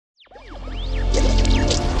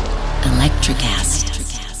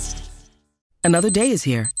NutraCast. Another day is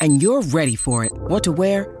here, and you're ready for it. What to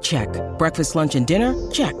wear? Check. Breakfast, lunch, and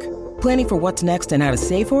dinner? Check. Planning for what's next and how to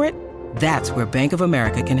save for it? That's where Bank of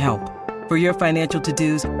America can help. For your financial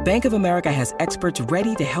to-dos, Bank of America has experts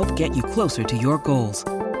ready to help get you closer to your goals.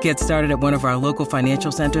 Get started at one of our local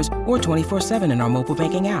financial centers or 24/7 in our mobile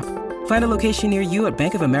banking app. Find a location near you at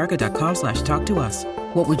bankofamerica.com/talktous.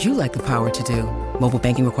 What would you like the power to do? Mobile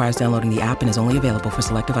banking requires downloading the app and is only available for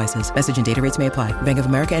select devices. Message and data rates may apply. Bank of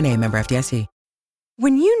America N.A., member FDIC.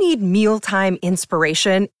 When you need mealtime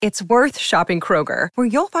inspiration, it's worth shopping Kroger, where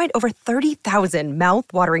you'll find over 30,000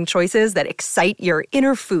 mouth-watering choices that excite your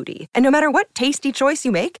inner foodie. And no matter what tasty choice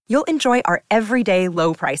you make, you'll enjoy our everyday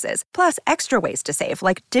low prices, plus extra ways to save,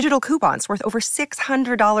 like digital coupons worth over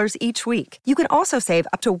 $600 each week. You can also save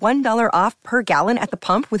up to $1 off per gallon at the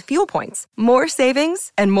pump with fuel points. More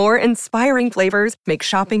savings and more inspiring flavors make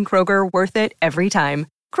shopping Kroger worth it every time.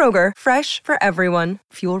 Kroger, fresh for everyone.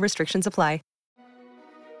 Fuel restrictions apply.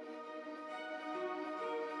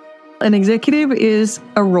 An executive is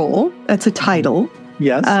a role. That's a title.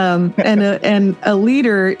 Yes. And a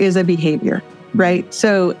leader is a behavior, right?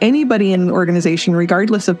 So anybody in an organization,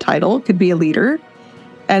 regardless of title, could be a leader.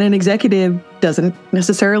 And an executive doesn't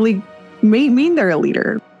necessarily mean they're a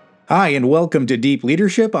leader. Hi, and welcome to Deep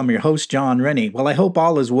Leadership. I'm your host, John Rennie. Well, I hope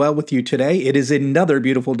all is well with you today. It is another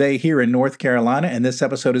beautiful day here in North Carolina, and this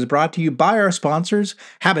episode is brought to you by our sponsors,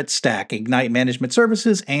 Habit Stack, Ignite Management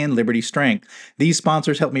Services, and Liberty Strength. These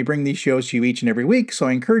sponsors help me bring these shows to you each and every week, so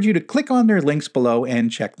I encourage you to click on their links below and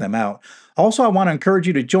check them out. Also, I want to encourage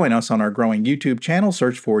you to join us on our growing YouTube channel.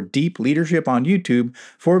 Search for Deep Leadership on YouTube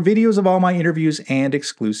for videos of all my interviews and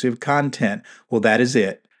exclusive content. Well, that is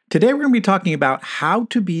it. Today, we're going to be talking about how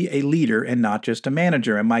to be a leader and not just a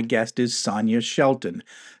manager, and my guest is Sonya Shelton.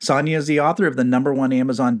 Sonya is the author of the #1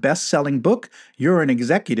 Amazon best-selling book, You're an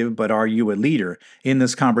Executive, But Are You a Leader? In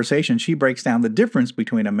this conversation, she breaks down the difference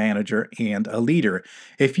between a manager and a leader.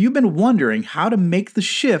 If you've been wondering how to make the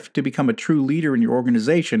shift to become a true leader in your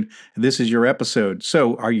organization, this is your episode.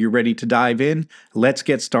 So, are you ready to dive in? Let's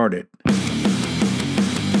get started.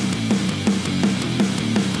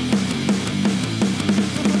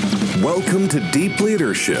 Welcome to Deep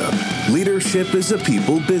Leadership. Leadership is a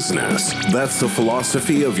people business. That's the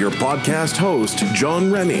philosophy of your podcast host,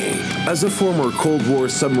 John Rennie. As a former Cold War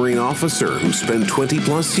submarine officer who spent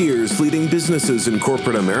 20-plus years leading businesses in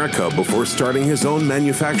corporate America before starting his own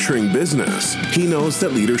manufacturing business, he knows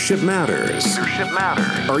that leadership matters.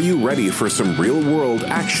 Are you ready for some real-world,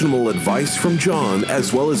 actionable advice from John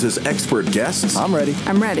as well as his expert guests? I'm ready.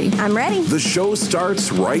 The show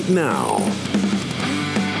starts right now.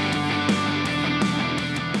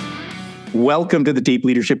 Welcome to the Deep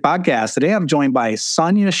Leadership Podcast. Today, I'm joined by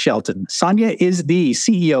Sonya Shelton. Sonya is the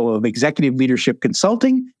CEO of Executive Leadership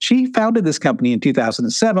Consulting. She founded this company in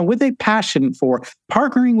 2007 with a passion for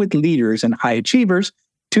partnering with leaders and high achievers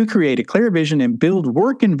to create a clear vision and build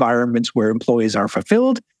work environments where employees are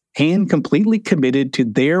fulfilled and completely committed to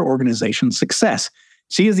their organization's success.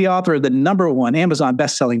 She is the author of the #1 Amazon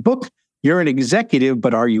best-selling book, You're an Executive,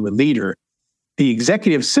 But Are You a Leader? The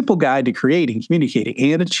Executive's Simple Guide to Creating, Communicating,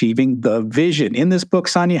 and Achieving the Vision. In this book,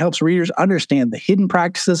 Sonya helps readers understand the hidden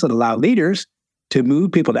practices that allow leaders to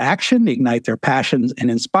move people to action, ignite their passions, and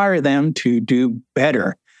inspire them to do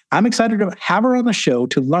better. I'm excited to have her on the show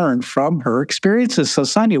to learn from her experiences. So,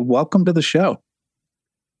 Sonya, welcome to the show.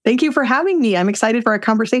 Thank you for having me. I'm excited for our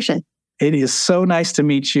conversation. It is so nice to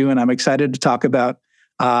meet you, and I'm excited to talk about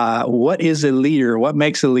what is a leader? What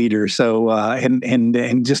makes a leader? So,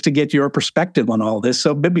 and just to get your perspective on all this.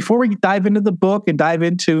 So, but before we dive into the book and dive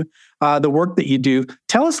into the work that you do,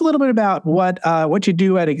 tell us a little bit about what you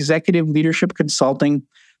do at Executive Leadership Consulting.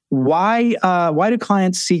 Why do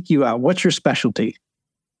clients seek you out? What's your specialty?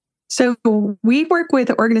 So we work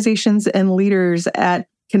with organizations and leaders at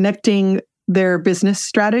connecting their business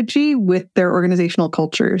strategy with their organizational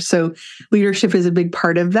culture. So leadership is a big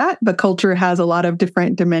part of that, but culture has a lot of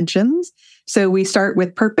different dimensions. So we start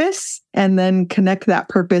with purpose and then connect that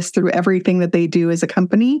purpose through everything that they do as a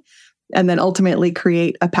company, and then ultimately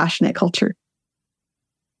create a passionate culture.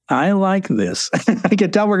 I like this. I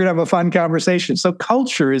can tell we're going to have a fun conversation. So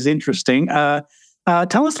culture is interesting. Tell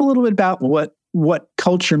us a little bit about what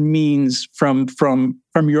culture means from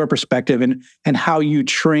your perspective and how you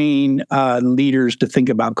train leaders to think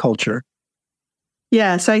about culture.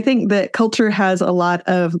 Yeah, so I think that culture has a lot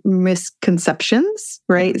of misconceptions,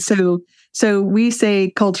 right? So we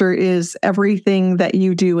say culture is everything that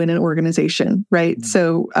you do in an organization, right? Mm-hmm.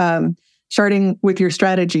 So starting with your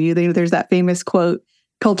strategy, there's that famous quote,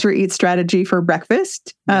 culture eats strategy for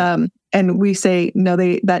breakfast. Yeah. And we say, no,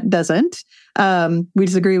 that doesn't. We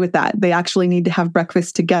disagree with that. They actually need to have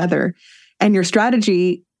breakfast together. And your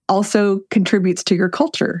strategy also contributes to your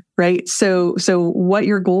culture, right? So what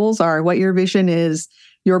your goals are, what your vision is,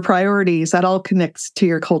 your priorities, that all connects to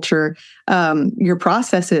your culture. Your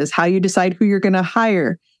processes, how you decide who you're going to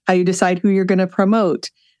hire, how you decide who you're going to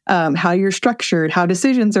promote, how you're structured, how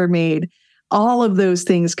decisions are made. All of those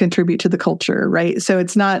things contribute to the culture, right? So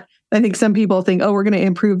it's not, I think some people think, oh, we're going to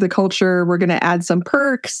improve the culture. We're going to add some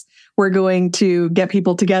perks. We're going to get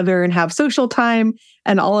people together and have social time.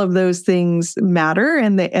 And all of those things matter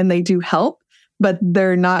and they do help, but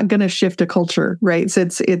they're not going to shift a culture, right? So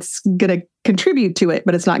it's going to contribute to it,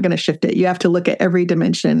 but it's not going to shift it. You have to look at every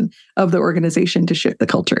dimension of the organization to shift the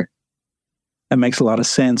culture. That makes a lot of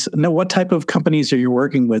sense. Now, what type of companies are you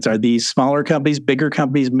working with? Are these smaller companies, bigger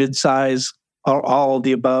companies, mid-size, or all of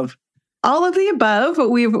the above? All of the above.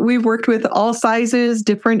 We've worked with all sizes,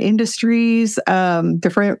 different industries,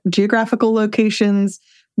 different geographical locations.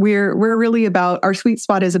 We're really about, our sweet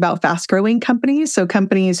spot is about fast-growing companies. So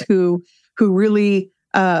companies who really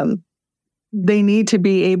they need to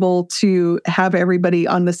be able to have everybody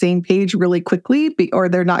on the same page really quickly, or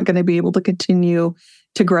they're not going to be able to continue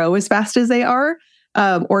to grow as fast as they are.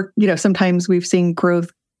 Or sometimes we've seen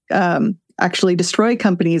growth actually destroy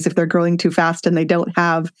companies if they're growing too fast and they don't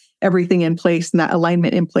have everything in place and that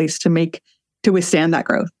alignment in place to withstand that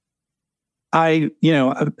growth.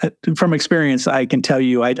 From experience, I can tell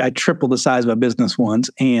you, I tripled the size of a business once,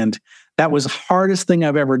 and that was the hardest thing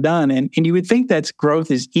I've ever done. And you would think that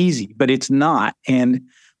growth is easy, but it's not. And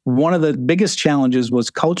one of the biggest challenges was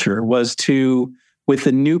culture, with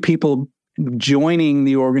the new people joining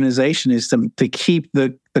the organization, is to keep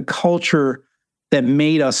the culture that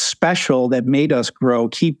made us special, that made us grow,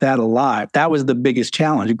 keep that alive. That was the biggest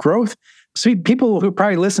challenge. Growth. See, people who are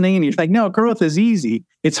probably listening and you're like, no, growth is easy.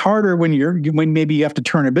 It's harder when maybe you have to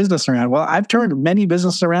turn a business around. Well, I've turned many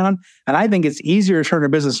businesses around, and I think it's easier to turn a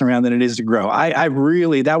business around than it is to grow. I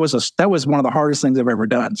really, that was one of the hardest things I've ever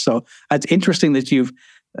done. So it's interesting that you've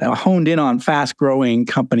honed in on fast growing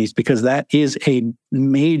companies, because that is a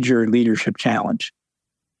major leadership challenge.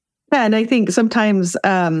 Yeah, and I think sometimes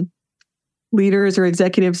leaders or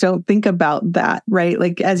executives don't think about that, right?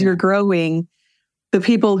 Like as you're growing, the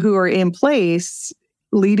people who are in place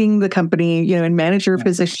leading the company, in manager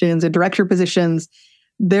positions and director positions,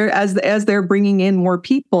 as they're bringing in more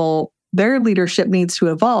people, their leadership needs to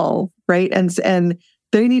evolve, right? And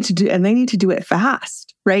they need to do it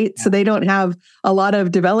fast, right? Yeah. So they don't have a lot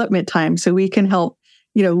of development time. So we can help,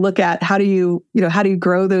 look at how do you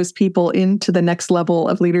grow those people into the next level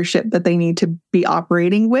of leadership that they need to be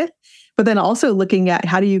operating with. But then also looking at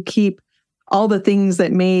how do you keep all the things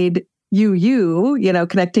that made you,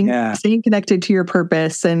 staying connected to your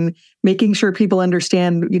purpose and making sure people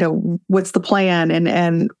understand, what's the plan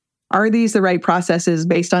and are these the right processes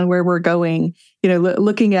based on where we're going,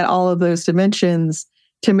 looking at all of those dimensions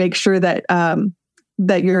to make sure that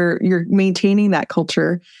that you're maintaining that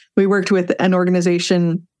culture. We worked with an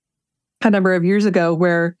organization a number of years ago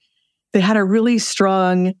where they had a really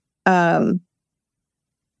strong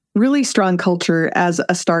culture as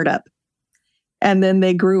a startup. And then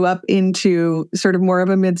they grew up into sort of more of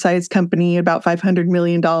a mid-sized company, about $500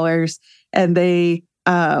 million. And they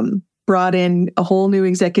brought in a whole new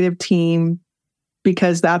executive team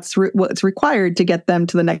because that's what's required to get them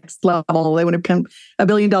to the next level. They would have come, $1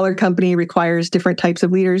 billion company requires different types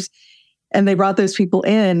of leaders. And they brought those people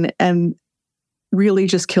in and really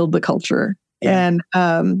just killed the culture. Yeah.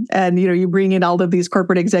 And you bring in all of these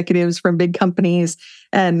corporate executives from big companies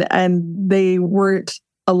and they weren't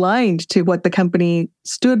aligned to what the company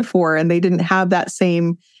stood for, and they didn't have that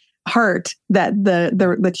same heart that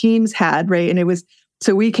the teams had, right? And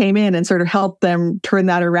so we came in and sort of helped them turn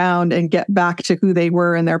that around and get back to who they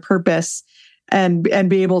were and their purpose, and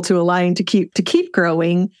be able to align to keep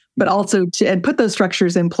growing, but also and put those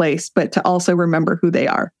structures in place, but to also remember who they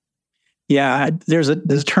are. Yeah, there's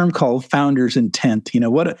a term called founder's intent.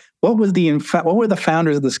 What were the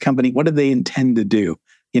founders of this company? What did they intend to do?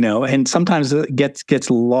 And sometimes it gets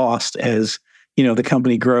lost as, the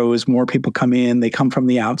company grows, more people come in, they come from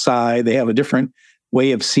the outside, they have a different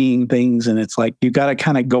way of seeing things. And it's like, you got to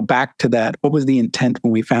kind of go back to that. What was the intent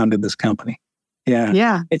when we founded this company? Yeah.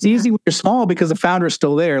 Yeah. It's easy when you're small because the founder is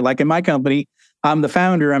still there. Like in my company, I'm the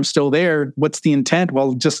founder, I'm still there. What's the intent?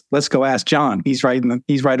 Well, just let's go ask John. He's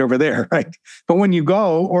right over there, right? But when you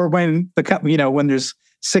go, or when when there's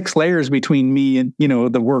 6 layers between me and,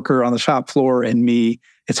 the worker on the shop floor and me,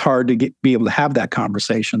 it's hard to be able to have that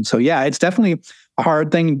conversation. So yeah, it's definitely a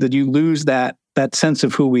hard thing that you lose that sense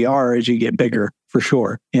of who we are as you get bigger, for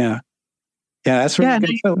sure. Yeah. Yeah, that's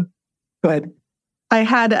really good. Go ahead. I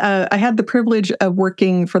had the privilege of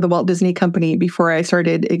working for the Walt Disney Company before I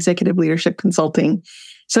started executive leadership consulting.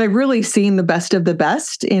 So I've really seen the best of the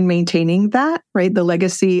best in maintaining that, right? The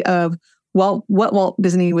legacy of what Walt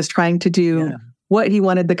Disney was trying to do, what he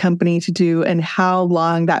wanted the company to do, and how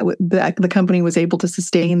long the company was able to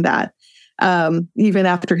sustain that, even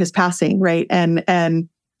after his passing, right? And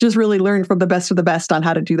just really learn from the best of the best on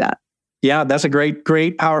how to do that. Yeah, that's a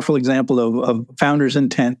great, powerful example of founders'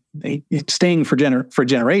 intent staying for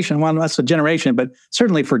generation. Well, that's a generation, but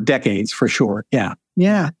certainly for decades, for sure.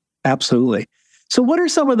 Yeah, absolutely. So, what are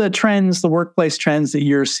some of the trends, the workplace trends that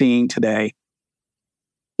you're seeing today?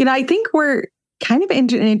 I think we're kind of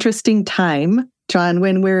in an interesting time, John,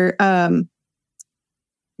 when we're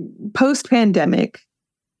post-pandemic.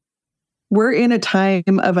 We're in a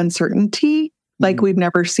time of uncertainty like we've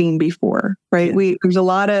never seen before, right? Yeah. There's a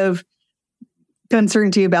lot of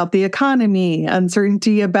uncertainty about the economy,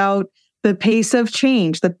 uncertainty about the pace of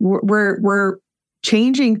change, that we're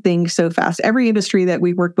changing things so fast. Every industry that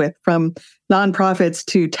we work with, from nonprofits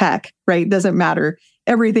to tech, right? Doesn't matter.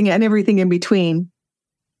 Everything in between.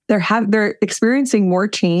 They're experiencing more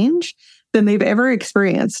change than they've ever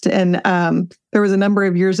experienced. And there was a number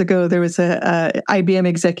of years ago, there was a IBM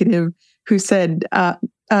executive who said,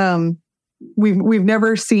 we've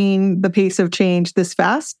never seen the pace of change this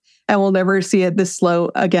fast, and we'll never see it this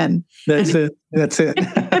slow again. That's it.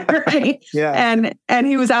 Right? Yeah. And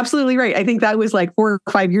he was absolutely right. I think that was like 4 or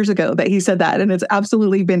 5 years ago that he said that, and it's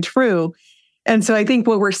absolutely been true. And so I think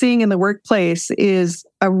what we're seeing in the workplace is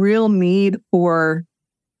a real need for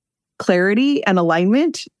clarity and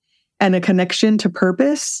alignment and a connection to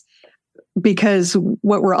purpose, because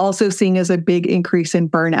what we're also seeing is a big increase in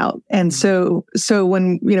burnout. And so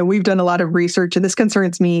when, we've done a lot of research, and this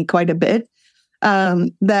concerns me quite a bit,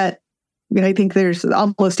 that I think there's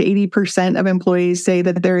almost 80% of employees say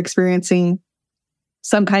that they're experiencing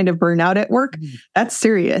some kind of burnout at work. That's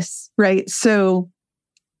serious, right? So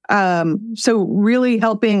really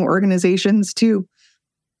helping organizations to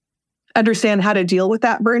understand how to deal with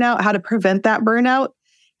that burnout, how to prevent that burnout.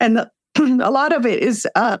 And a lot of it is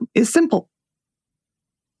simple.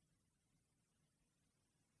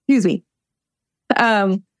 Excuse me.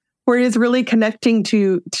 Where it is really connecting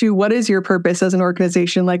to what is your purpose as an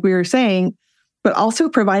organization, like we were saying, but also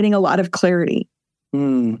providing a lot of clarity.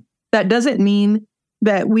 That doesn't mean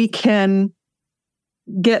that we can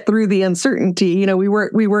get through the uncertainty. We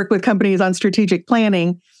work with companies on strategic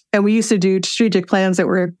planning, and we used to do strategic plans that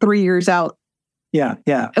were 3 years out. Yeah.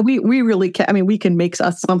 And we really can. We can make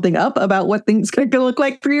something up about what things going to look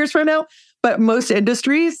like 3 years from now, but most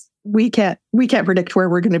industries, we can't predict where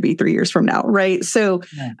we're going to be 3 years from now, right? So,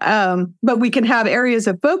 but we can have areas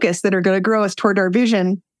of focus that are going to grow us toward our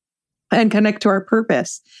vision and connect to our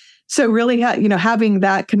purpose. So really, having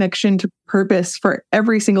that connection to purpose for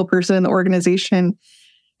every single person in the organization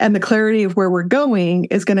and the clarity of where we're going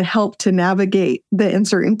is going to help to navigate the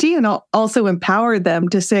uncertainty, and also empower them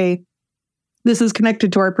to say, this is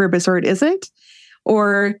connected to our purpose, or it isn't,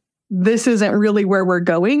 or this isn't really where we're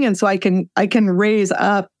going. And so I can raise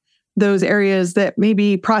up those areas that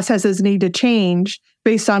maybe processes need to change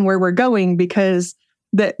based on where we're going, because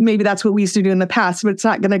maybe that's what we used to do in the past, but it's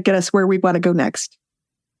not going to get us where we want to go next.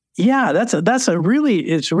 Yeah,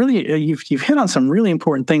 you've hit on some really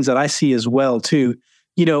important things that I see as well too.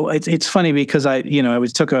 It's funny because I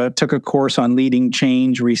took a course on leading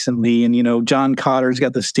change recently, and John Cotter's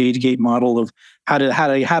got the stage gate model of how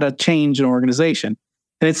to change an organization.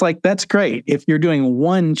 And it's like, that's great if you're doing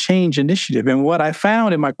one change initiative. And what I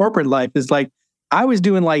found in my corporate life is like, I was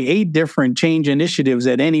doing like 8 different change initiatives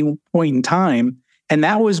at any point in time. And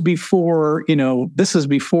that was before, this is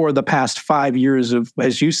before the past 5 years of,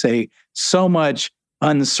 as you say, so much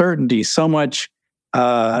uncertainty, so much,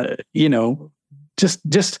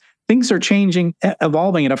 just things are changing,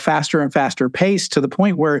 evolving at a faster and faster pace, to the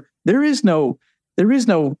point where there is no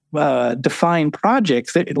defined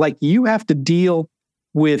projects that, like, you have to deal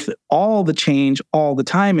with all the change all the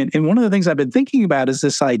time. And one of the things I've been thinking about is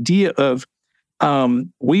this idea of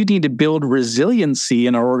we need to build resiliency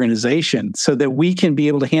in our organization so that we can be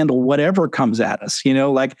able to handle whatever comes at us.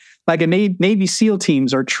 Like a Navy SEAL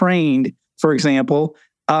teams are trained, for example,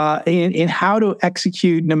 in how to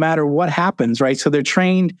execute no matter what happens, right? So they're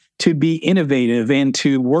trained to be innovative and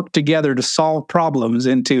to work together to solve problems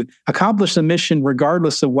and to accomplish the mission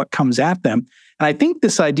regardless of what comes at them. And I think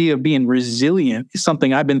this idea of being resilient is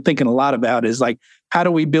something I've been thinking a lot about, is like, how do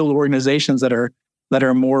we build organizations that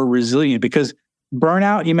are more resilient? Because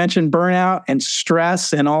burnout, you mentioned burnout and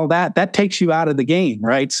stress and all that takes you out of the game,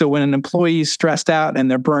 right? So when an employee is stressed out and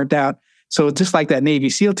they're burnt out, so just like that Navy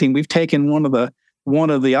SEAL team, we've taken one of the one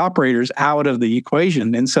of the operators out of the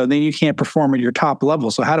equation. And so then you can't perform at your top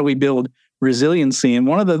level. So how do we build resiliency? And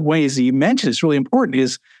one of the ways that you mentioned is really important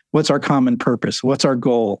is, what's our common purpose? What's our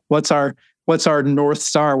goal? What's our North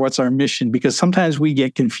Star? What's our mission? Because sometimes we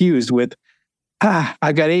get confused with,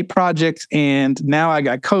 I've got 8 projects and now I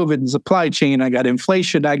got COVID and supply chain. I got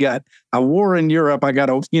inflation. I got a war in Europe. I got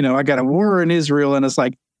a war in Israel. And it's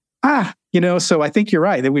like, so I think you're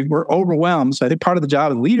right that we're overwhelmed. So I think part of the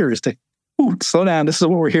job of the leader is to slow down. This is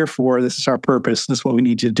what we're here for. This is our purpose. This is what we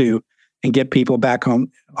need to do, and get people back on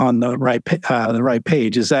the right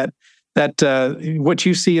page. Is that what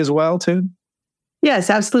you see as well too? Yes,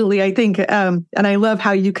 absolutely. I think, and I love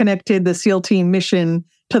how you connected the SEAL team mission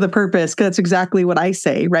to the purpose, because that's exactly what I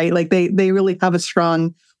say, right? Like they really have a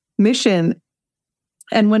strong mission.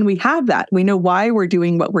 And when we have that, we know why we're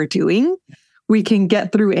doing what we're doing. We can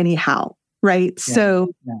get through anyhow, right? Yeah.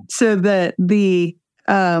 So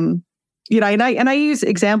and I use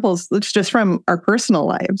examples just from our personal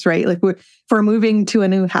lives, right? Like if we're moving to a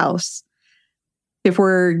new house, if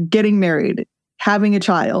we're getting married, having a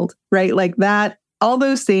child, right? Like that, all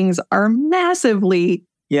those things are massively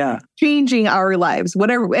changing our lives,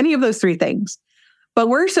 whatever, any of those 3 things. But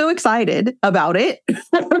we're so excited about it,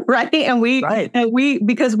 right? And we,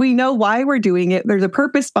 because we know why we're doing it, there's a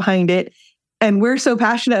purpose behind it. And we're so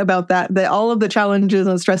passionate about that all of the challenges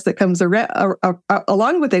and stress that comes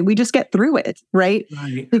along with it, we just get through it, right?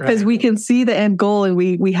 Because we can see the end goal, and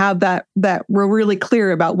we have that we're really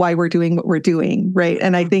clear about why we're doing what we're doing, right?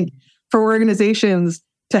 And I think for organizations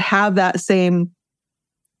to have that same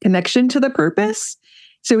connection to the purpose,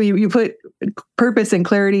 so you put purpose and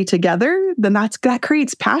clarity together, then that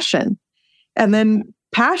creates passion. And then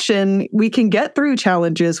passion, we can get through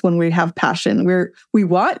challenges when we have passion. We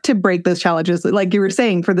want to break those challenges. Like you were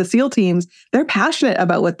saying, for the SEAL teams, they're passionate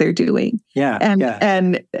about what they're doing.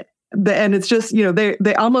 And it's just,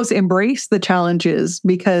 they almost embrace the challenges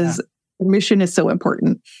because the mission is so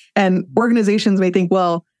important. And organizations may think,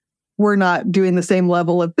 well, we're not doing the same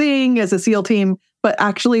level of thing as a SEAL team, but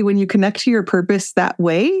actually when you connect to your purpose that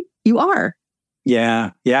way, you are.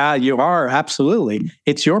 Yeah, you are. Absolutely.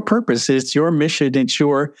 It's your purpose. It's your mission.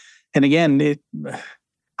 And again,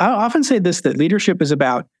 I often say this, that leadership is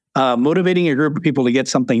about motivating a group of people to get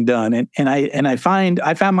something done. And I found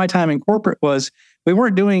my time in corporate was, we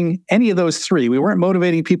weren't doing any of those 3. We weren't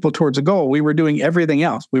motivating people towards a goal. We were doing everything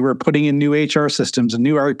else. We were putting in new HR systems and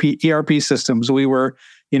new ERP systems. We were,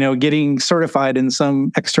 getting certified in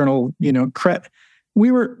some external, credit.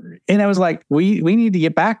 And I was like, we need to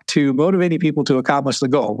get back to motivating people to accomplish the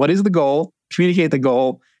goal. What is the goal? Communicate the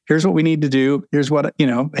goal. Here's what we need to do. Here's what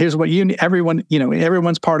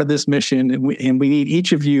everyone's part of this mission. And we need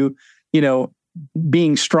each of you,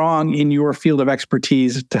 being strong in your field of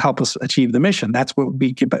expertise to help us achieve the mission. That's what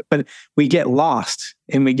but we get lost,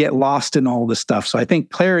 and we get lost in all this stuff. So I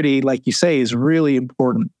think clarity, like you say, is really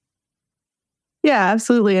important. Yeah,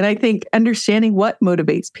 absolutely. And I think understanding what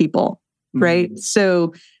motivates people, right?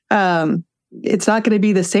 So it's not going to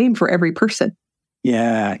be the same for every person.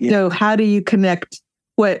 Yeah. So how do you connect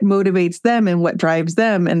what motivates them and what drives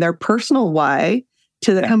them and their personal why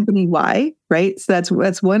to the company why, right? So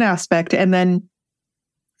that's one aspect. And then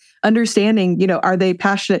understanding, are they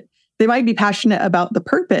passionate? They might be passionate about the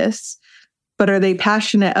purpose, but are they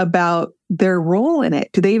passionate about their role in it?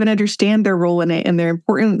 Do they even understand their role in it and their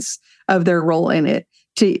importance of their role in it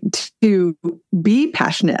to be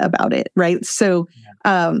passionate about it, right? So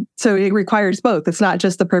it requires both. It's not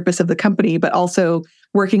just the purpose of the company, but also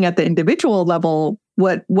working at the individual level.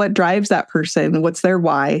 What drives that person? What's their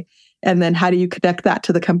why? And then how do you connect that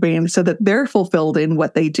to the company so that they're fulfilled in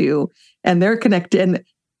what they do and they're connected, and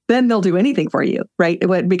then they'll do anything for you, right?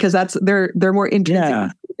 Because they're more intrinsically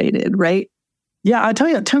motivated, right? Yeah, I'll tell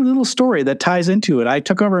you a little story that ties into it. I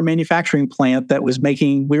took over a manufacturing plant that we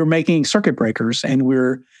were making circuit breakers, and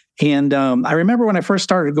I remember when I first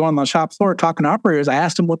started going on the shop floor talking to operators, I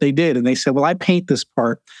asked them what they did, and they said, well, I paint this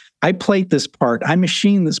part, I plate this part, I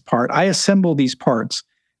machine this part, I assemble these parts.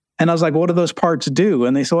 And I was like, what do those parts do?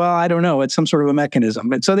 And they said, well, I don't know. It's some sort of a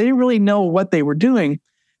mechanism. And so they didn't really know what they were doing.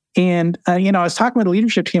 And, I was talking with the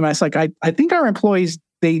leadership team. I was like, I think our employees,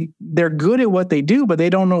 they're good at what they do, but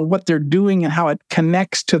they don't know what they're doing and how it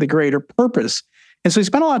connects to the greater purpose. And so we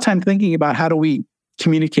spent a lot of time thinking about how do we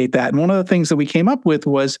communicate that. And one of the things that we came up with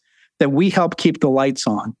was that we help keep the lights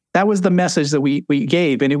on. That was the message that we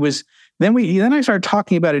gave. And it was, then I started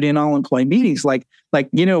talking about it in all employee meetings, like,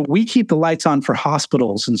 we keep the lights on for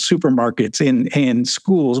hospitals and supermarkets and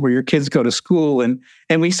schools where your kids go to school.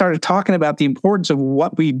 And we started talking about the importance of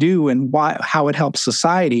what we do and how it helps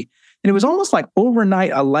society. And it was almost like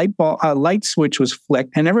overnight, a light switch was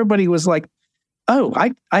flicked, and everybody was like, Oh,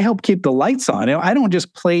 I help keep the lights on. I don't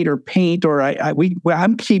just plate or paint, or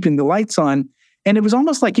I'm keeping the lights on. And it was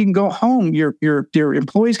almost like you can go home. Your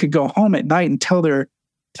employees could go home at night and tell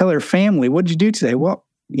their family, "What did you do today?" Well,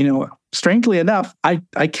 strangely enough, I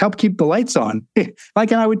help keep the lights on. And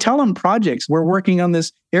I would tell them projects. We're working on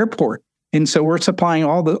this airport, and so we're supplying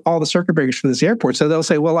all the circuit breakers for this airport. So they'll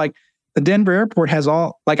say, "Well, the Denver airport has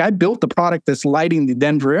I built the product that's lighting the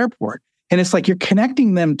Denver airport." And it's like you're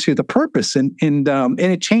connecting them to the purpose, and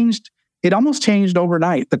it changed. It almost changed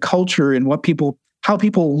overnight the culture and how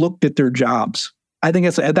people looked at their jobs. I think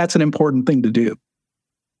that's an important thing to do.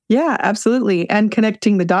 Yeah, absolutely, and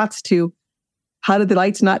connecting the dots to how did the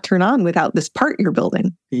lights not turn on without this part you're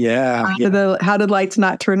building? Yeah, how did lights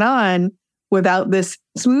not turn on without this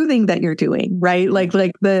smoothing that you're doing? Right, like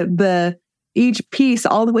the each piece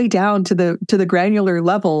all the way down to the granular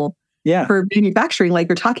level. Yeah, for manufacturing, like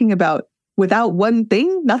you're talking about. Without one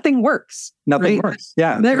thing, nothing works. Nothing right? works.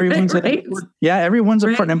 Yeah, everyone's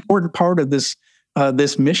an important part of this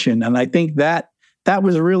mission, and I think that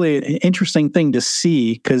was really an interesting thing to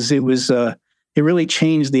see, because it really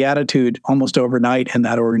changed the attitude almost overnight in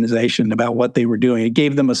that organization about what they were doing. It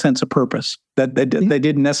gave them a sense of purpose that they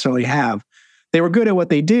didn't necessarily have. They were good at what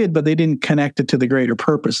they did, but they didn't connect it to the greater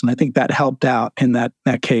purpose, and I think that helped out in that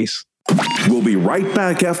case. We'll be right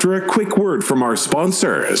back after a quick word from our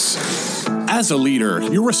sponsors. As a leader,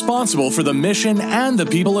 you're responsible for the mission and the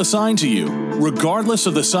people assigned to you. Regardless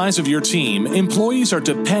of the size of your team, employees are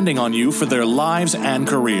depending on you for their lives and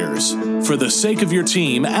careers. For the sake of your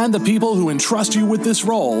team and the people who entrust you with this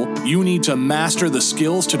role, you need to master the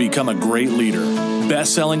skills to become a great leader.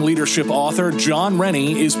 Best-selling leadership author John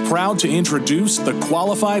Rennie is proud to introduce the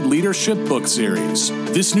Qualified Leadership Book Series.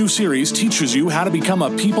 This new series teaches you how to become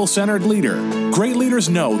a people-centered leader. Great leaders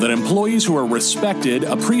know that employees who are respected,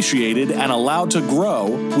 appreciated, and allowed to grow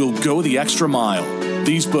will go the extra mile.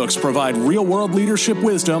 These books provide real-world leadership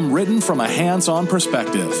wisdom written from a hands-on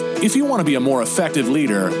perspective. If you want to be a more effective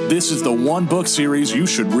leader, this is the one book series you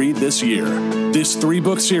should read this year. This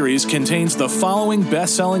 3-book series contains the following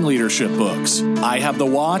best-selling leadership books: I Have the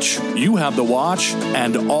Watch, You Have the Watch,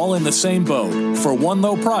 and All in the Same Boat, for one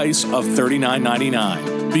low price of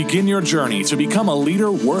 $39.99. Begin your journey to become a leader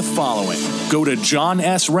worth following. Go to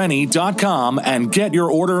johnsrennie.com and get your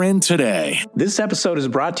order in today. This episode is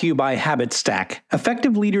brought to you by Habit Stack.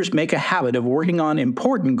 Effective leaders make a habit of working on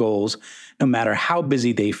important goals, no matter how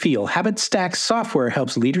busy they feel. Habit Stack software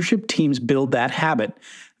helps leadership teams build that habit.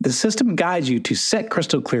 The system guides you to set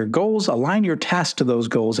crystal clear goals, align your tasks to those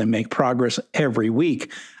goals, and make progress every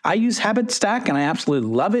week. I use Habit Stack and I absolutely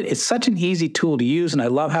love it. It's such an easy tool to use, and I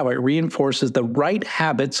love how it reinforces the right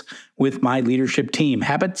habits with my leadership team.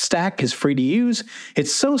 Habit Stack is free to use.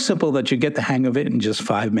 It's so simple that you get the hang of it in just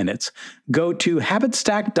 5 minutes. Go to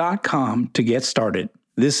habitstack.com to get started.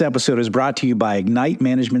 This episode is brought to you by Ignite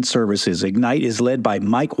Management Services. Ignite is led by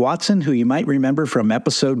Mike Watson, who you might remember from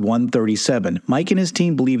episode 137. Mike and his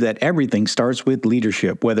team believe that everything starts with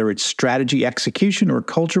leadership. Whether it's strategy execution or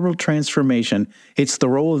cultural transformation, it's the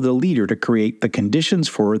role of the leader to create the conditions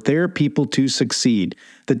for their people to succeed.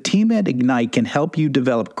 The team at Ignite can help you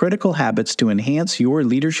develop critical habits to enhance your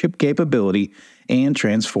leadership capability and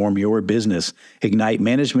transform your business. Ignite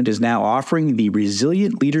Management is now offering the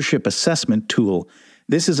Resilient Leadership Assessment Tool.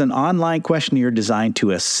 This is an online questionnaire designed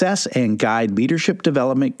to assess and guide leadership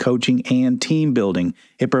development, coaching, and team building.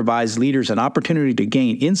 It provides leaders an opportunity to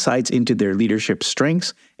gain insights into their leadership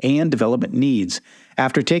strengths and development needs.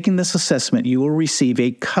 After taking this assessment, you will receive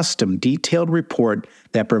a custom, detailed report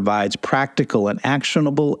that provides practical and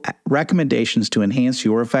actionable recommendations to enhance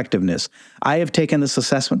your effectiveness. I have taken this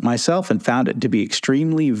assessment myself and found it to be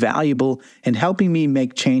extremely valuable in helping me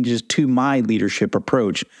make changes to my leadership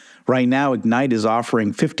approach. Right now, Ignite is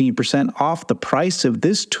offering 15% off the price of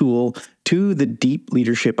this tool to the deep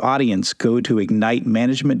leadership audience. Go to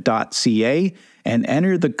ignitemanagement.ca and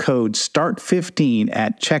enter the code START15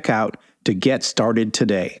 at checkout to get started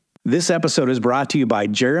today. This episode is brought to you by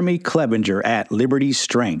Jeremy Clevenger at Liberty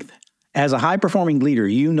Strength. As a high-performing leader,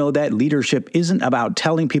 you know that leadership isn't about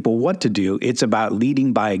telling people what to do, it's about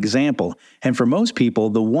leading by example. And for most people,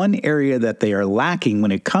 the one area that they are lacking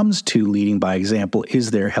when it comes to leading by example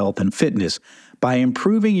is their health and fitness. By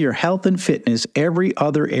improving your health and fitness, every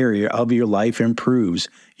other area of your life improves.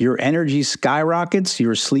 Your energy skyrockets,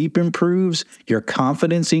 your sleep improves, your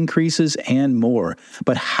confidence increases, and more.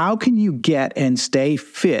 But how can you get and stay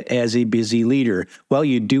fit as a busy leader? Well,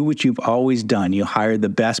 you do what you've always done. You hire the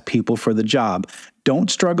best people for the job. Don't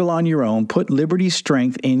struggle on your own. Put Liberty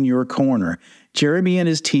Strength in your corner. Jeremy and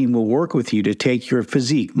his team will work with you to take your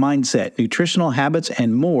physique, mindset, nutritional habits,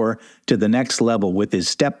 and more to the next level with his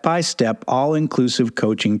step-by-step, all-inclusive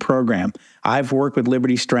coaching program. I've worked with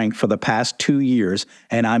Liberty Strength for the past 2 years,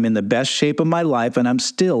 and I'm in the best shape of my life, and I'm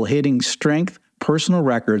still hitting strength personal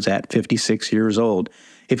records at 56 years old.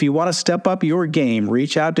 If you want to step up your game,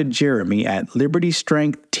 reach out to Jeremy at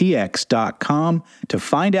libertystrengthtx.com to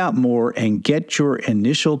find out more and get your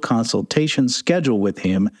initial consultation scheduled with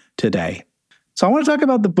him today. So I want to talk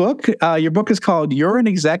about the book. Your book is called You're an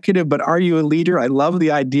Executive, but Are You a Leader? I love the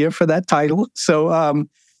idea for that title. So the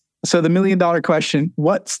 $1 million question,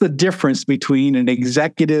 what's the difference between an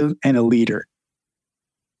executive and a leader?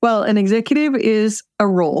 Well, an executive is a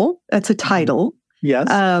role. That's a title. Yes.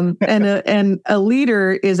 And a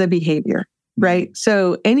leader is a behavior, right?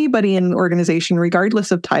 So anybody in an organization, regardless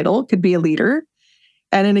of title, could be a leader.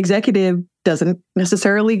 And an executive doesn't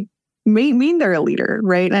necessarily mean they're a leader,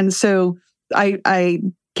 right? And so I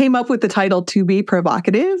came up with the title to be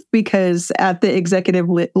provocative because at the executive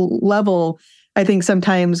level, I think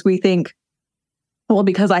sometimes we think, well,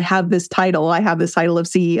 because I have this title of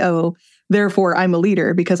CEO, therefore I'm a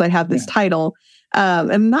leader because I have this title.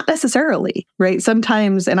 And not necessarily, right?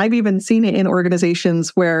 Sometimes, and I've even seen it in organizations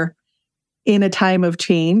where in a time of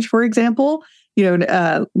change, for example,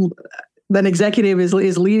 an executive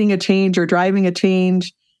is leading a change or driving a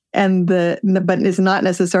change, but is not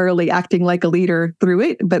necessarily acting like a leader through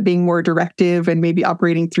it, but being more directive and maybe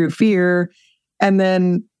operating through fear. And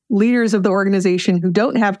then leaders of the organization who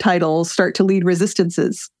don't have titles start to lead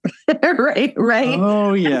resistances, right?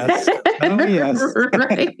 Oh, yes. Right.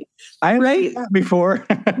 I have seen that before.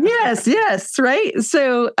 yes, right.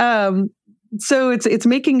 So it's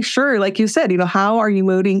making sure, like you said, how are you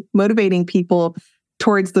motivating people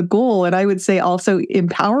towards the goal? And I would say also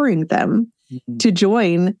empowering them to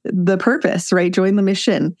join the purpose, right? Join the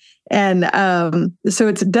mission. And so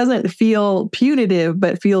it doesn't feel punitive,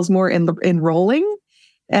 but feels more enrolling.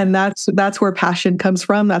 And that's where passion comes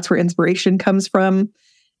from. That's where inspiration comes from.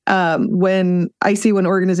 When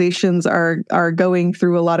organizations are going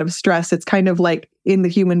through a lot of stress, it's kind of like in the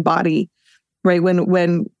human body, right?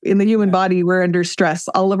 When in the human body, we're under stress,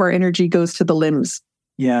 all of our energy goes to the limbs.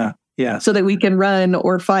 Yeah. So that we can run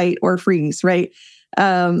or fight or freeze, right?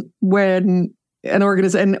 When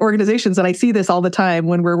organizations, and I see this all the time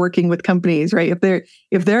when we're working with companies, right?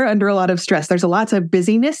 If they're under a lot of stress, there's lots of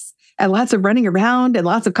busyness and lots of running around and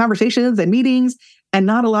lots of conversations and meetings and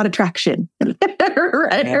not a lot of traction. Right?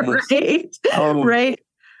 Right?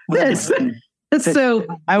 Yes. So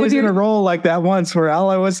I was in a role like that once where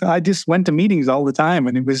I just went to meetings all the time,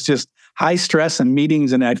 and it was just high stress and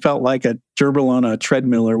meetings, and I felt like a gerbil on a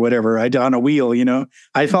treadmill or whatever, on a wheel,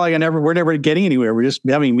 I felt like we're never getting anywhere. We're just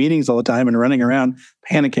having meetings all the time and running around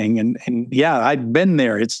panicking. And yeah, I'd been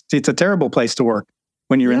there. It's a terrible place to work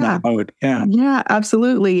when you're in that mode. Yeah. Yeah,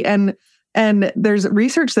 absolutely. And there's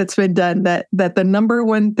research that's been done that the number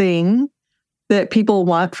one thing that people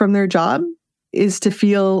want from their job is to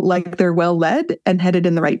feel like they're well led and headed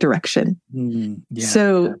in the right direction.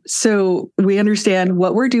 So we understand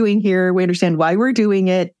what we're doing here. We understand why we're doing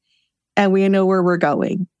it, and we know where we're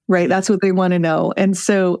going, right? That's what they want to know. And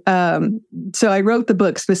so I wrote the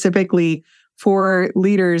book specifically for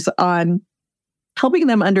leaders on helping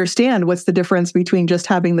them understand what's the difference between just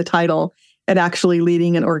having the title and actually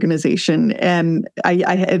leading an organization. And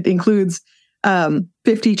it includes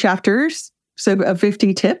 50 chapters, so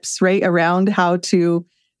 50 tips, right, around how to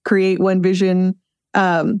create one vision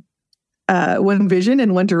and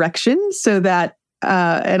one direction, so that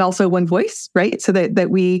and also one voice, right, so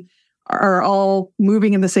that we are all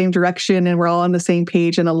moving in the same direction and we're all on the same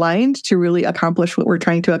page and aligned to really accomplish what we're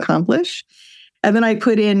trying to accomplish. And then I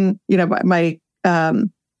put in, my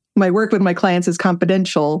work with my clients is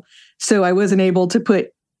confidential, so I wasn't able to put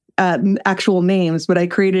actual names, but I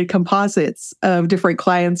created composites of different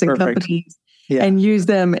clients and companies and use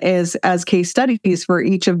them as case studies for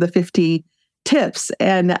each of the 50 tips,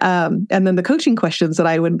 and then the coaching questions that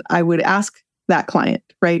I would ask that client,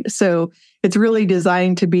 right? So it's really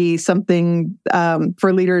designed to be something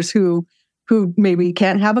for leaders who maybe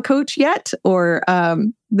can't have a coach yet, or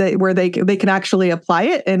where they can actually apply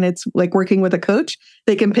it, and it's like working with a coach.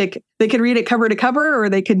 They can read it cover to cover, or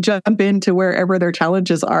they can jump into wherever their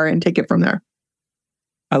challenges are and take it from there.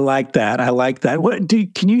 I like that.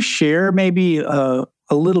 Can you share maybe a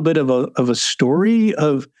little bit of a story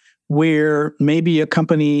of where maybe a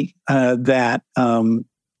company that kind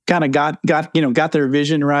of got their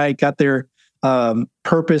vision right, got their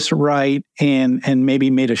purpose right, and maybe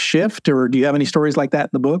made a shift? Or do you have any stories like that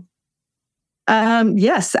in the book?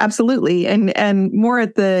 Yes, absolutely. And more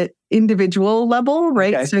at the individual level,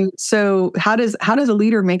 right? Okay. So how does a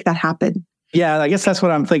leader make that happen? Yeah, I guess that's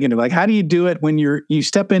what I'm thinking of. Like, how do you do it when you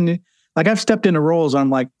step in? Like, I've stepped into roles, I'm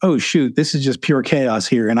like, oh shoot, this is just pure chaos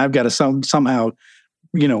here, and I've got to somehow,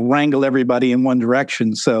 wrangle everybody in one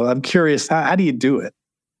direction. So I'm curious, how do you do it?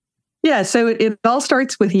 Yeah, so it all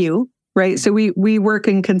starts with you, right? So we work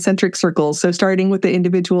in concentric circles. So starting with the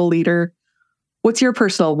individual leader, what's your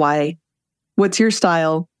personal why? What's your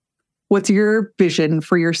style? What's your vision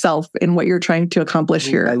for yourself and what you're trying to accomplish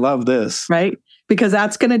here? I love this. Right? Because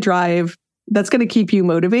that's going to keep you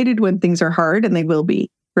motivated when things are hard, and they will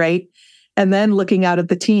be, right? And then looking out at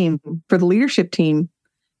the team, for the leadership team,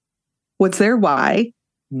 what's their why?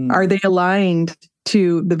 Are they aligned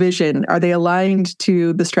to the vision? Are they aligned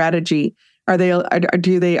to the strategy? Are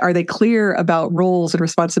they clear about roles and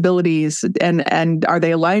responsibilities, and are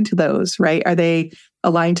they aligned to those, right? Are they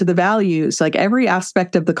aligned to the values? Like every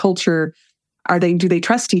aspect of the culture, do they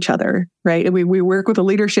trust each other, right? And we work with a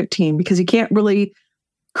leadership team because you can't really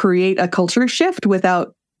create a culture shift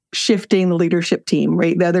without shifting the leadership team,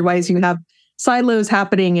 right? Otherwise you have silos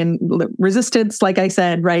happening and resistance, like I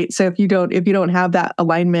said, right? So if you don't have that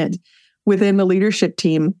alignment within the leadership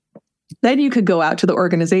team, then you could go out to the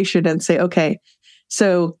organization and say, okay,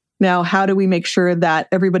 so now how do we make sure that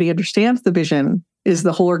everybody understands the vision? Is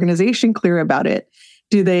the whole organization clear about it?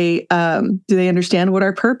 Do they understand what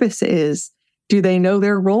our purpose is? Do they know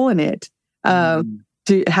their role in it?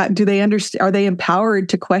 Do they understand? Are they empowered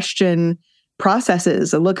to question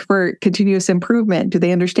processes and look for continuous improvement? Do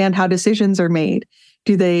they understand how decisions are made?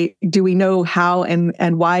 Do we know how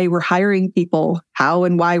and why we're hiring people? How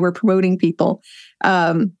and why we're promoting people?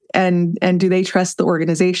 And do they trust the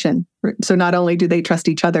organization? So not only do they trust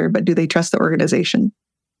each other, but do they trust the organization?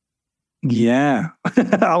 Yeah,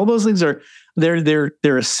 all those things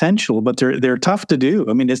they're essential, but they're tough to do.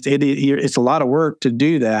 I mean, it's a lot of work to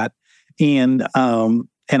do that, and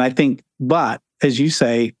I think, but as you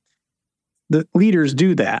say, the leaders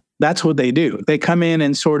do that. That's what they do. They come in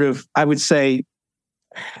and sort of, I would say,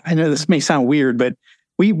 I know this may sound weird, but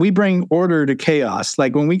we bring order to chaos.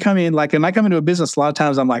 Like when we come in, like when I come into a business, a lot of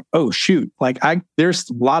times I'm like, oh shoot, like there's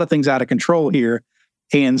a lot of things out of control here,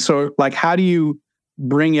 and so like, how do you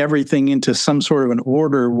bring everything into some sort of an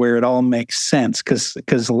order where it all makes sense?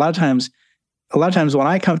 Because a lot of times when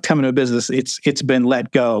I come into a business, it's been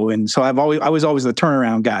let go, and so I was always the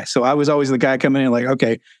turnaround guy. So I was always the guy coming in like,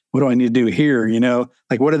 okay, what do I need to do here?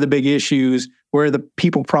 Like what are the big issues? Where are the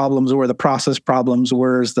people problems? Where are the process problems?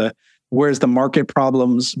 Where's the market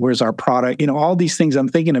problems? Where's our product? All these things I'm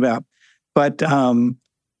thinking about. But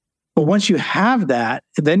once you have that,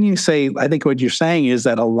 then you say, I think what you're saying is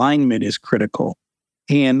that alignment is critical.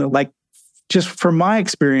 And like, just from my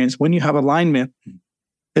experience, when you have alignment,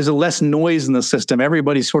 there's a less noise in the system.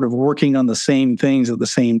 Everybody's sort of working on the same things at the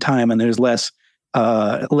same time, and there's less,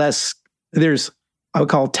 there's, I would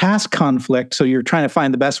call task conflict. So you're trying to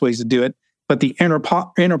find the best ways to do it, but the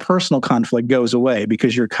interpersonal conflict goes away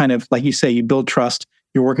because you're kind of, like you say, you build trust,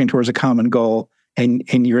 you're working towards a common goal, and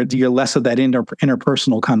you're less of that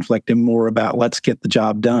interpersonal conflict and more about let's get the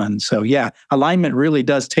job done. So yeah, alignment really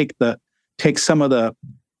does take some of the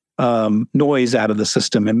noise out of the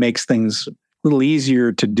system and makes things a little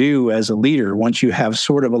easier to do as a leader once you have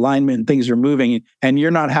sort of alignment and things are moving and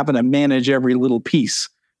you're not having to manage every little piece.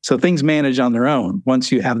 So things manage on their own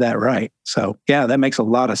once you have that right. So yeah, that makes a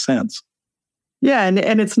lot of sense. Yeah,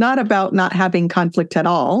 and it's not about not having conflict at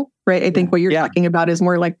all, right? I think what you're talking about is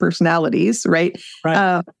more like personalities, right?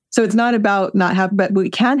 Right. So it's not about not have, but we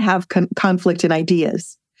can have conflict in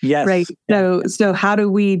ideas. Yes. Right. So how do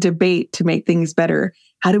we debate to make things better?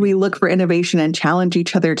 How do we look for innovation and challenge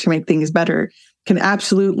each other to make things better? Can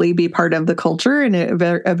absolutely be part of the culture in a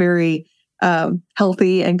very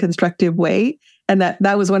healthy and constructive way. And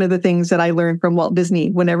that was one of the things that I learned from Walt Disney.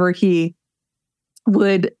 Whenever he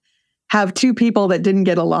would have two people that didn't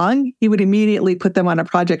get along, he would immediately put them on a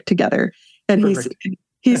project together. And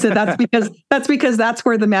he said that's because that's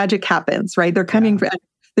where the magic happens, right? They're coming from,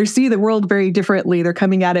 they see the world very differently. They're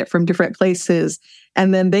coming at it from different places.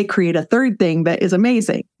 And then they create a third thing that is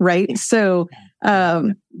amazing, right? So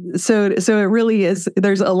it really is,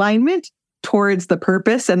 there's alignment towards the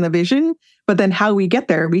purpose and the vision, but then how we get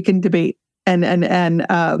there, we can debate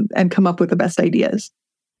and come up with the best ideas.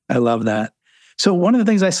 I love that. So one of the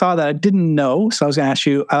things I saw that I didn't know, so I was going to ask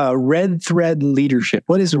you, red thread leadership.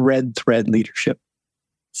 What is red thread leadership?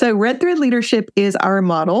 So Red Thread Leadership is our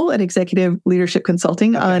model at Executive Leadership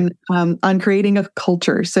Consulting on creating a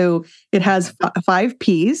culture. So it has 5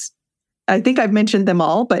 Ps. I think I've mentioned them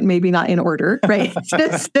all, but maybe not in order, right?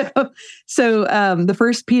 So the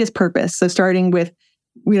first P is purpose. So starting with,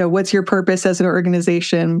 what's your purpose as an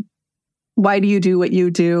organization? Why do you do what you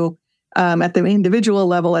do at the individual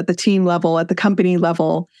level, at the team level, at the company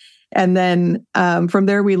level? And then from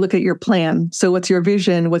there, we look at your plan. So what's your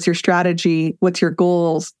vision? What's your strategy? What's your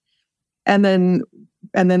goals? And then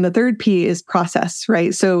the third P is process,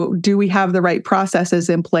 right? So do we have the right processes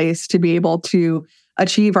in place to be able to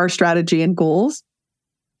achieve our strategy and goals?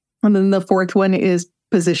 And then the fourth one is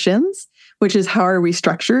positions, which is how are we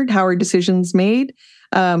structured? How are decisions made?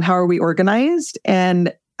 How are we organized?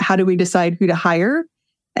 And how do we decide who to hire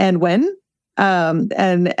and when?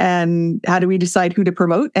 And how do we decide who to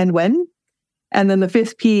promote and when? And then the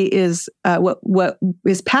fifth P is what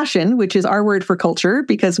is passion, which is our word for culture,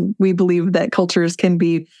 because we believe that cultures can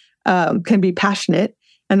be passionate,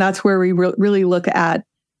 and that's where we really look at,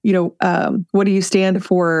 what do you stand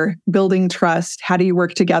for? Building trust. How do you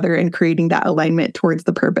work together and creating that alignment towards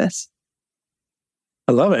the purpose?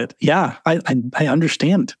 I love it. Yeah, I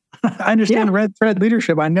understand. I understand red thread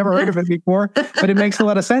leadership. I never heard of it before, but it makes a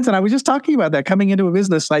lot of sense. And I was just talking about that coming into a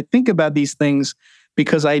business. I think about these things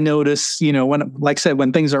because I notice, when, like I said,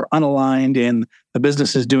 when things are unaligned and the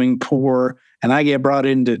business is doing poor and I get brought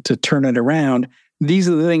in to turn it around, these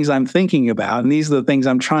are the things I'm thinking about. And these are the things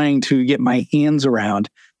I'm trying to get my hands around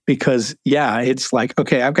because, it's like,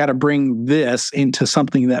 okay, I've got to bring this into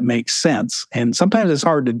something that makes sense. And sometimes it's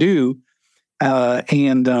hard to do.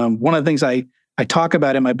 And one of the things I talk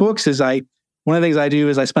about in my books is one of the things I do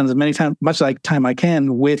is I spend as much time I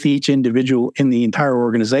can with each individual in the entire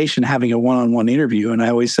organization, having a one-on-one interview. And I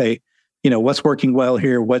always say, what's working well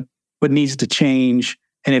here? What needs to change?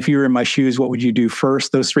 And if you were in my shoes, what would you do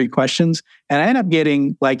first? Those three questions. And I end up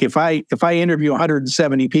getting, like, if I interview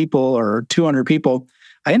 170 people or 200 people,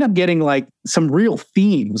 I end up getting like some real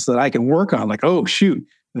themes that I can work on. Like, oh, shoot,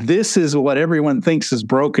 this is what everyone thinks is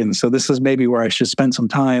broken. So this is maybe where I should spend some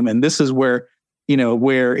time. And this is where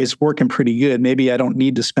it's working pretty good. Maybe I don't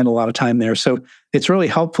need to spend a lot of time there. So it's really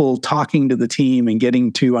helpful talking to the team and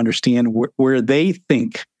getting to understand where they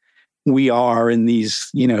think we are in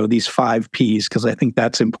these 5 Ps, because I think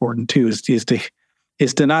that's important too, is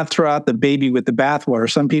to not throw out the baby with the bathwater.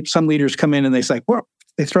 Some leaders come in and they say, well,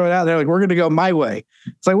 they throw it out there like, we're going to go my way.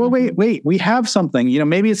 It's like, well, wait, we have something,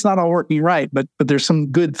 maybe it's not all working right, but there's some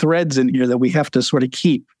good threads in here that we have to sort of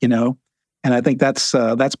keep, And I think that's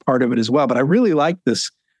part of it as well. But I really like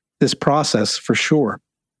this process for sure.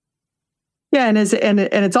 Yeah, and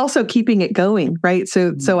it's also keeping it going, right?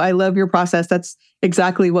 So I love your process. That's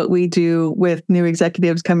exactly what we do with new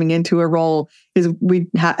executives coming into a role. Is we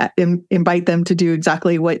invite them to do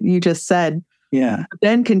exactly what you just said. Yeah.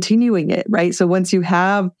 Then continuing it, right? So once you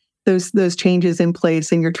have those changes in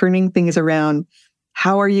place and you're turning things around,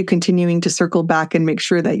 how are you continuing to circle back and make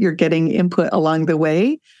sure that you're getting input along the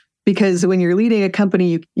way? Because when you're leading a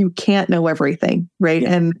company, you can't know everything, right?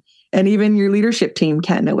 Yeah. And even your leadership team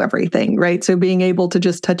can't know everything, right? So being able to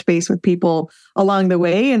just touch base with people along the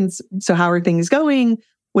way, and so how are things going?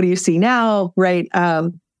 What do you see now, right?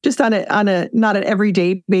 Just on a not an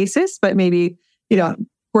everyday basis, but maybe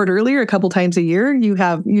quarterly or a couple times a year,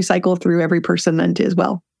 you cycle through every person then as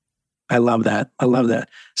well. I love that.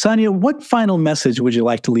 Sonya, what final message would you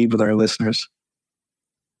like to leave with our listeners?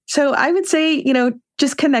 So I would say,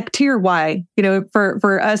 just connect to your why.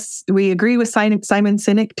 For us, we agree with Simon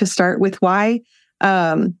Sinek to start with why,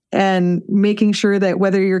 and making sure that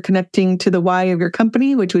whether you're connecting to the why of your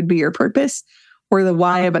company, which would be your purpose, or the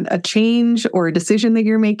why of a change or a decision that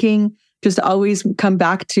you're making, just always come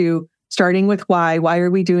back to starting with why. Why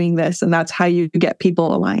are we doing this? And that's how you get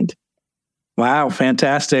people aligned. Wow,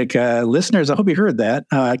 fantastic. Listeners, I hope you heard that.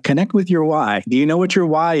 Connect with your why. Do you know what your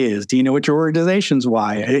why is? Do you know what your organization's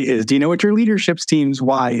why is? Do you know what your leadership team's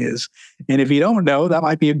why is? And if you don't know, that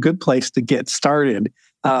might be a good place to get started.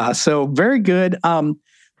 So very good.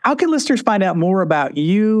 How can listeners find out more about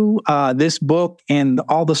you, this book, and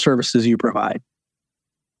all the services you provide?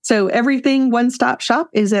 So everything one-stop shop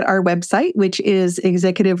is at our website, which is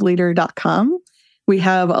executiveleader.com. We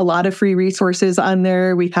have a lot of free resources on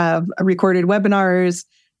there. We have recorded webinars.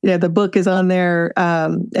 The book is on there,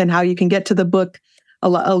 and how you can get to the book.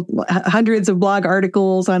 Hundreds of blog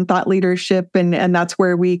articles on thought leadership, and that's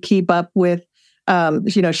where we keep up with,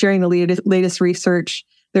 sharing the latest research.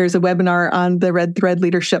 There's a webinar on the Red Thread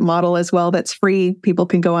leadership model as well. That's free. People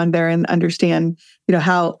can go on there and understand,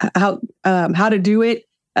 how to do it.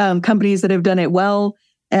 Companies that have done it well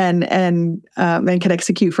and can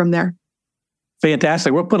execute from there.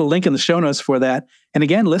 Fantastic. We'll put a link in the show notes for that. And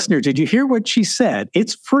again, listeners, did you hear what she said?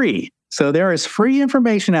 It's free. So there is free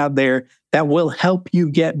information out there that will help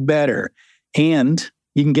you get better. And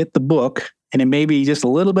you can get the book, and it may be just a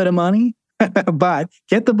little bit of money, but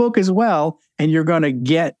get the book as well, and you're going to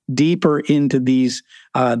get deeper into these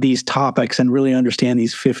topics and really understand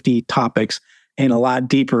these 50 topics in a lot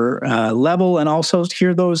deeper level, and also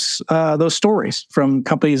hear those stories from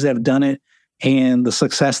companies that have done it and the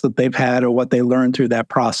success that they've had or what they learned through that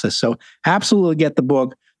process. So absolutely get the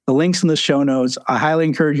book. The link's in the show notes. I highly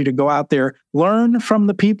encourage you to go out there, learn from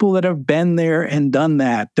the people that have been there and done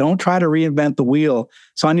that. Don't try to reinvent the wheel.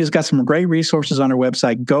 Sonya's got some great resources on her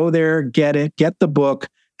website. Go there, get it, get the book,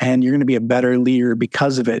 and you're going to be a better leader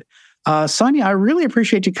because of it. Sonya, I really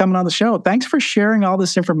appreciate you coming on the show. Thanks for sharing all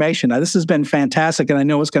this information. This has been fantastic, and I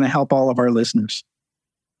know it's going to help all of our listeners.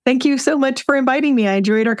 Thank you so much for inviting me. I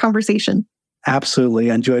enjoyed our conversation. Absolutely.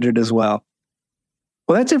 I enjoyed it as well.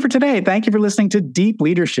 Well, that's it for today. Thank you for listening to Deep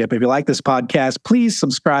Leadership. If you like this podcast, please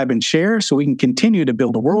subscribe and share so we can continue to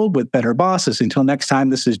build a world with better bosses. Until next time,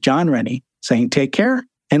 this is John Rennie saying take care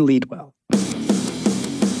and lead well.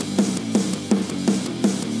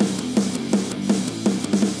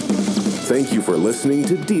 Thank you for listening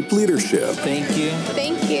to Deep Leadership. Thank you.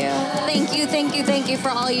 Thank you. Thank you, thank you, thank you for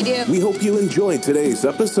all you do. We hope you enjoyed today's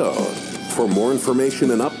episode. For more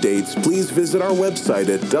information and updates, please visit our website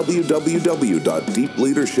at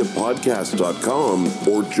www.deepleadershippodcast.com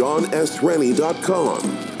or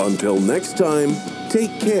johnsrennie.com. Until next time,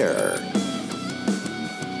 take care.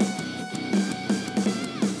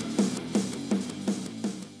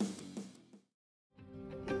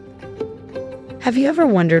 Have you ever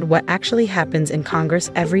wondered what actually happens in Congress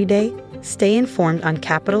every day? Stay informed on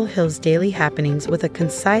Capitol Hill's daily happenings with a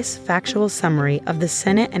concise, factual summary of the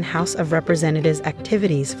Senate and House of Representatives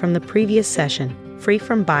activities from the previous session, free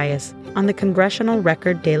from bias, on the Congressional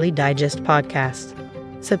Record Daily Digest podcast.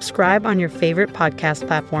 Subscribe on your favorite podcast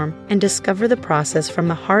platform and discover the process from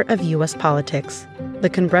the heart of U.S. politics. The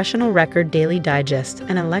Congressional Record Daily Digest,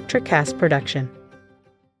 an Electricast production.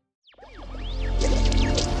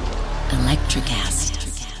 Electricast.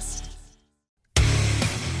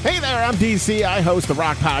 Hey there, I'm DC. I host the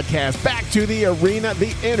rock podcast, Back to the Arena,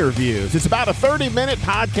 The Interviews. It's about a 30-minute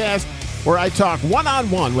podcast where I talk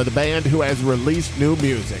one-on-one with a band who has released new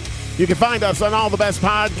music. You can find us on all the best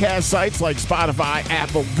podcast sites like Spotify,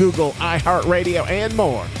 Apple, Google, iHeartRadio, and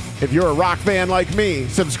more. If you're a rock fan like me,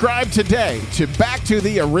 subscribe today to Back to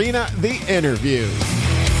the Arena, The Interviews.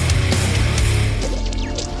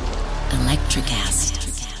 Electricast.